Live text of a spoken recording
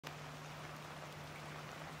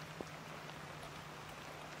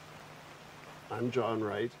I'm John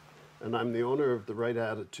Wright, and I'm the owner of the Wright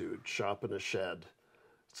Attitude Shop in a Shed.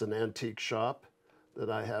 It's an antique shop that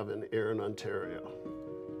I have in Erin, Ontario.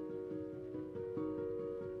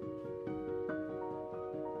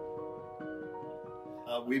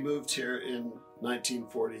 We moved here in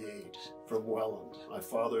 1948 from Welland. My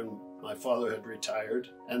father had retired,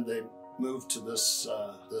 and they moved to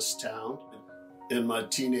this town. In my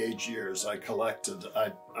teenage years, I collected.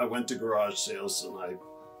 I went to garage sales and I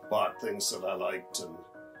bought things that I liked and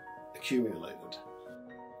accumulated.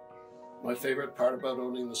 My favorite part about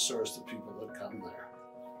owning the store is the people that come there.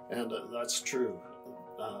 And that's true.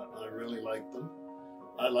 I really like them.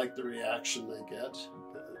 I like the reaction they get.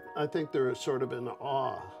 I think they're sort of in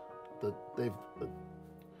awe that they've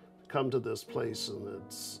come to this place and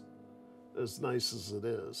it's as nice as it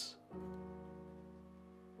is.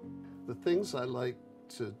 The things I like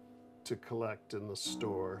to collect in the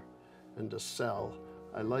store and to sell,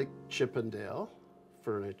 I like Chippendale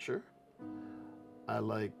furniture. I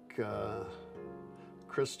like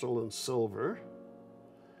crystal and silver.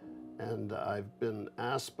 And I've been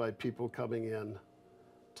asked by people coming in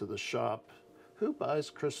to the shop, who buys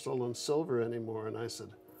crystal and silver anymore? And I said,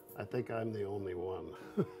 I think I'm the only one.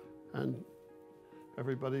 And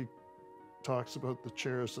everybody talks about the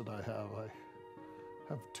chairs that I have. I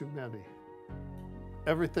have too many.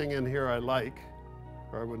 Everything in here I like,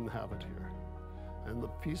 or I wouldn't have it here. And the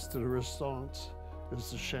piece de resistance is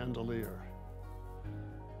the chandelier.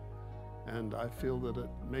 And I feel that it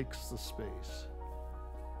makes the space.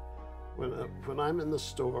 When I'm in the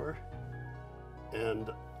store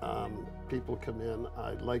and people come in,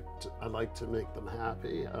 I like to make them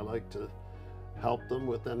happy. I like to help them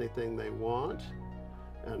with anything they want.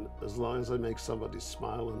 And as long as I make somebody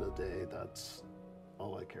smile in a day, that's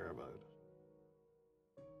all I care about.